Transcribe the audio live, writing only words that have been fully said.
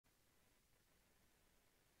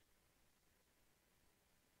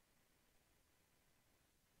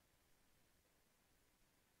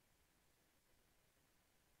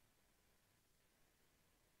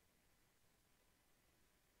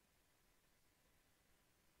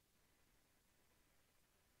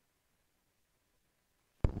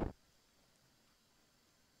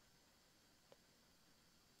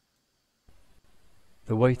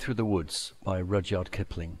The Way Through the Woods by Rudyard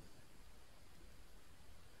Kipling.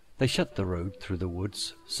 They shut the road through the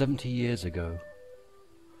woods 70 years ago.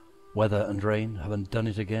 Weather and rain haven't done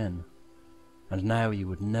it again, and now you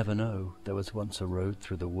would never know there was once a road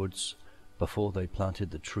through the woods before they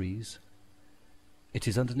planted the trees. It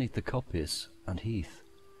is underneath the coppice and heath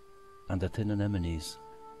and the thin anemones.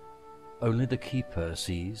 Only the keeper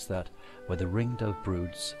sees that where the ringdove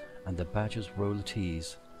broods and the badgers roll at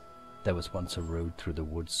ease, there was once a road through the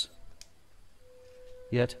woods.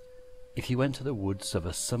 Yet, if you enter the woods of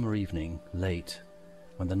a summer evening late,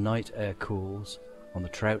 when the night air cools on the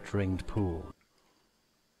trout-ringed pool,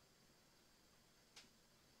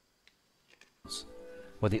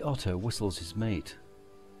 where the otter whistles his mate,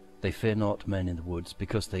 they fear not men in the woods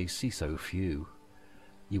because they see so few.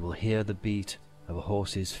 You will hear the beat of a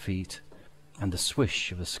horse's feet and the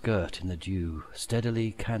swish of a skirt in the dew,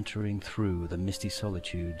 steadily cantering through the misty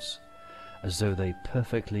solitudes, as though they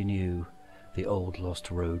perfectly knew the old lost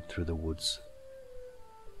road through the woods.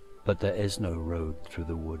 But there is no road through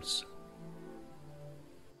the woods.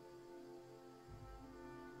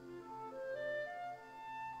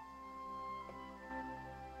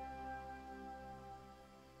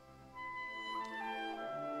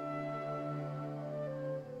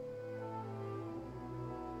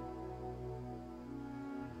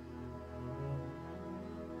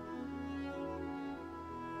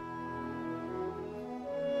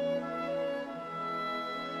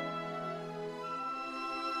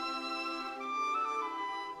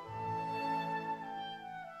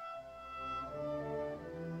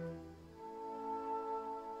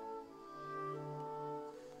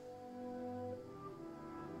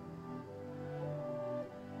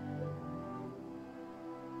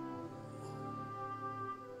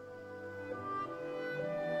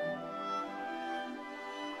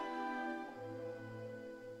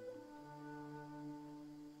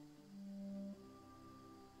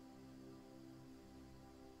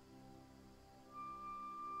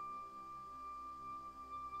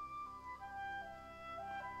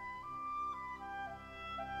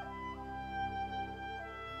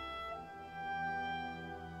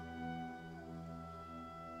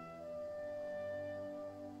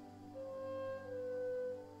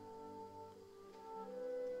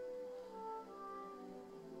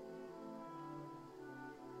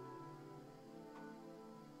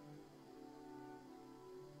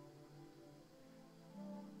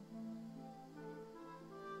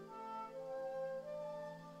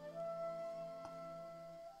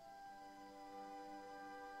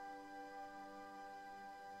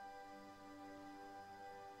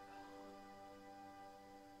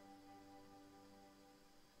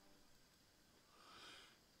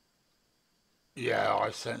 Yeah, I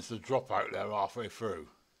sensed a drop out there halfway through.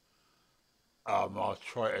 I'll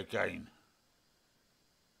try it again.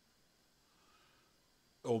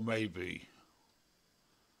 Or maybe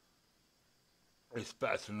it's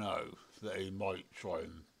better to know that he might try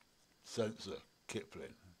and censor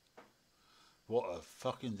Kipling. What a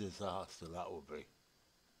fucking disaster that would be.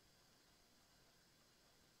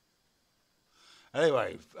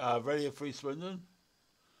 Anyway, Radio Free Swindon,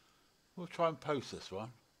 we'll try and post this one.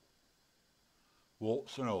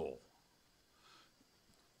 Warts and all.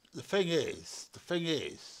 The thing is that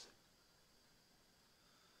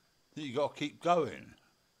you got to keep going.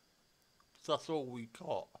 That's all we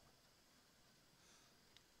got.